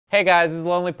Hey guys, this is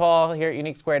Lonely Paul here at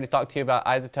UniqueSquared to talk to you about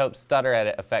iZotope's Stutter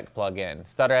Edit effect plugin.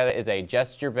 Stutter Edit is a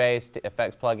gesture-based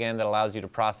effects plugin that allows you to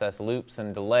process loops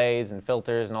and delays and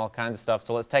filters and all kinds of stuff,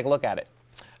 so let's take a look at it.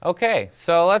 Okay,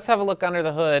 so let's have a look under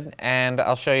the hood and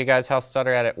I'll show you guys how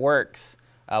Stutter Edit works.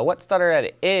 What Stutter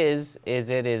Edit is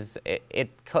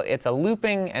it's a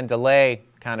looping and delay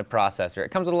kind of processor. It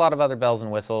comes with a lot of other bells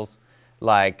and whistles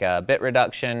like bit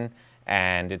reduction,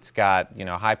 and it's got, you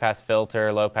know, high pass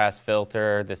filter, low pass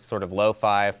filter, this sort of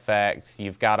lo-fi effect.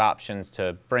 You've got options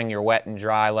to bring your wet and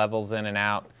dry levels in and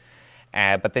out,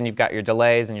 but then you've got your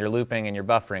delays and your looping and your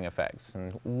buffering effects.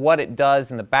 And what it does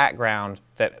in the background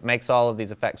that makes all of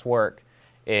these effects work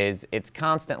is it's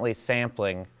constantly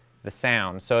sampling the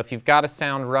sound. So if you've got a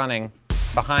sound running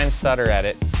behind Stutter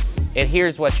Edit, it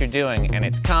hears what you're doing and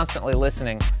it's constantly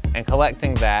listening and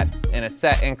collecting that in a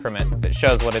set increment that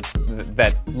shows what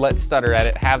that lets Stutter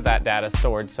Edit have that data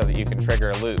stored so that you can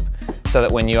trigger a loop. So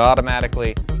that when you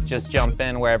automatically just jump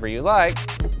in wherever you like,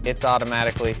 it's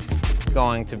automatically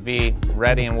going to be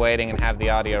ready and waiting and have the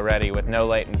audio ready with no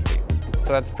latency.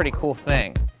 So that's a pretty cool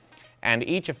thing. And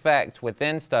each effect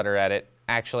within Stutter Edit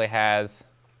actually has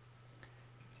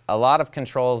a lot of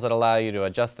controls that allow you to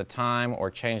adjust the time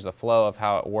or change the flow of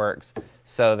how it works,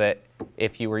 so that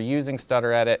if you were using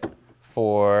Stutter Edit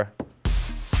for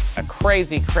a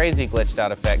crazy glitched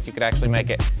out effect, you could actually make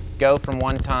it go from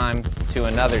one time to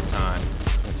another time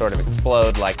and sort of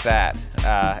explode like that.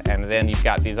 And then you've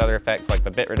got these other effects like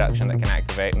the bit reduction that can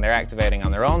activate, and they're activating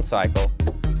on their own cycle,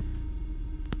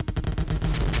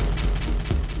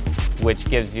 which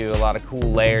gives you a lot of cool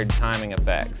layered timing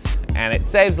effects. And it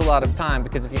saves a lot of time,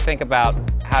 because if you think about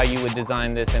how you would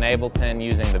design this in Ableton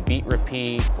using the beat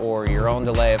repeat or your own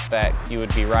delay effects, you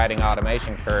would be writing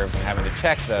automation curves and having to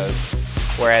check those.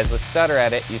 Whereas with Stutter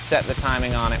Edit, you set the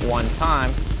timing on it one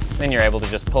time, then you're able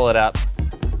to just pull it up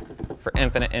for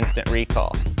infinite instant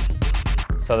recall.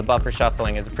 So the buffer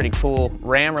shuffling is a pretty cool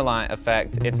RAM reliant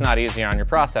effect. It's not easier on your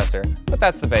processor, but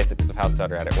that's the basics of how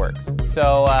Stutter Edit works.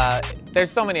 So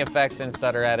there's so many effects in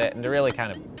Stutter Edit, and to really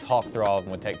kind of talk through all of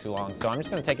them would take too long. So I'm just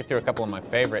going to take you through a couple of my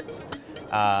favorites.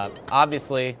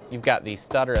 Obviously, you've got the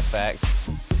stutter effect,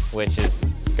 which is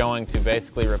going to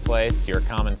basically replace your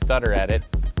common Stutter Edit.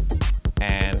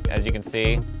 And as you can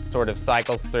see, it sort of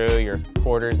cycles through your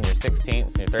quarters and your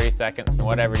sixteenths and your 30 seconds and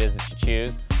whatever it is that you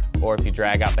choose. Or if you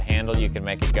drag out the handle, you can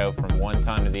make it go from one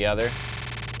time to the other.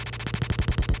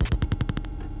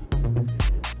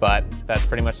 But that's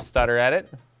pretty much a Stutter Edit,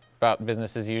 about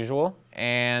business as usual.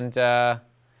 And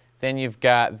then you've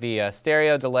got the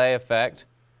stereo delay effect,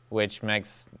 which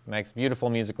makes beautiful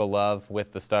musical love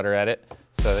with the Stutter Edit,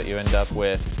 so that you end up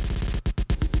with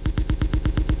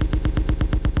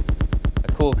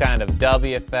a cool kind of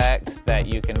dubby effect that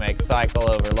you can make cycle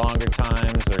over longer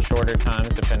times or shorter times,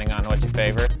 depending on what you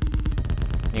favor.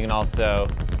 You can also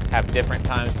have different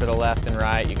times for the left and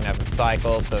right. You can have them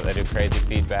cycle so that they do crazy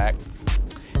feedback.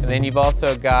 And then you've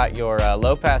also got your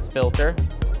low pass filter,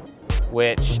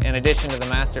 which, in addition to the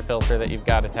master filter that you've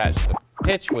got attached to the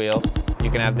pitch wheel, you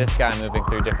can have this guy moving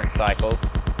through different cycles.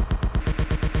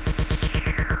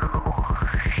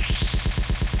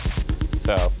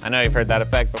 So I know you've heard that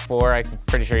effect before. I'm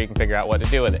pretty sure you can figure out what to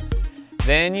do with it.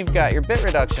 Then you've got your bit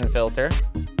reduction filter,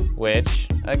 which,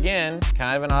 again,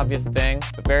 kind of an obvious thing,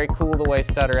 but very cool the way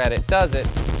Stutter Edit does it,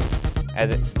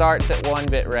 as it starts at 1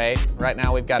 bit rate. Right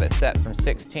now we've got it set from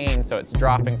 16, so it's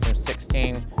dropping from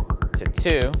 16 to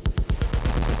 2.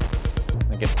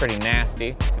 It gets pretty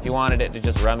nasty. If you wanted it to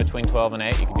just run between 12 and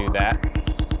 8, you could do that.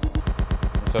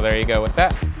 So there you go with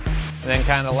that. And then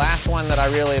kind of the last one that I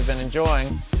really have been enjoying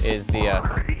is the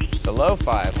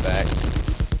lo-fi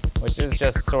effect, which is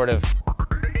just sort of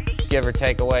give or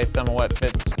take away some of what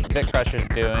BitCrusher's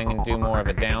doing and do more of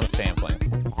a downsampling.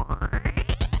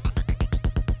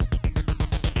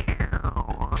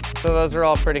 So those are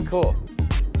all pretty cool.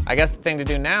 I guess the thing to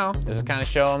do now is to kind of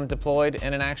show them deployed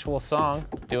in an actual song,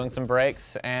 doing some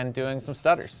breaks and doing some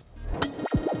stutters.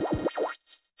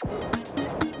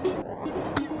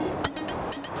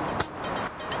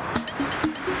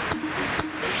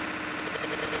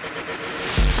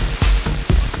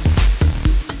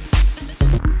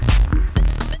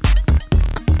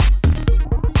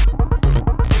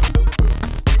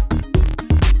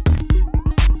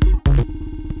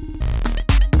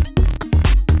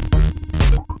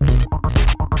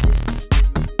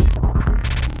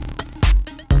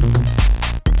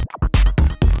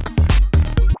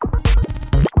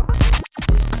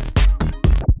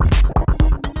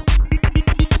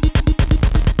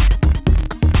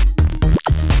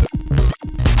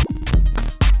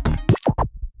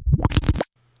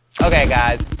 Okay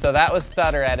guys, so that was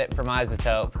Stutter Edit from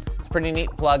iZotope. It's pretty neat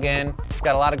plugin. It's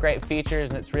got a lot of great features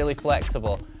and it's really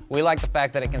flexible. We like the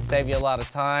fact that it can save you a lot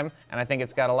of time, and I think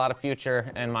it's got a lot of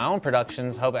future in my own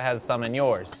productions. Hope it has some in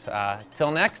yours. Till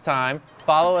next time,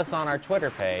 follow us on our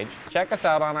Twitter page, check us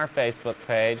out on our Facebook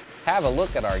page, have a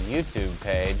look at our YouTube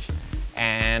page,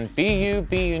 and be you,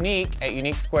 be unique at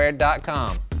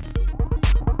UniqueSquared.com.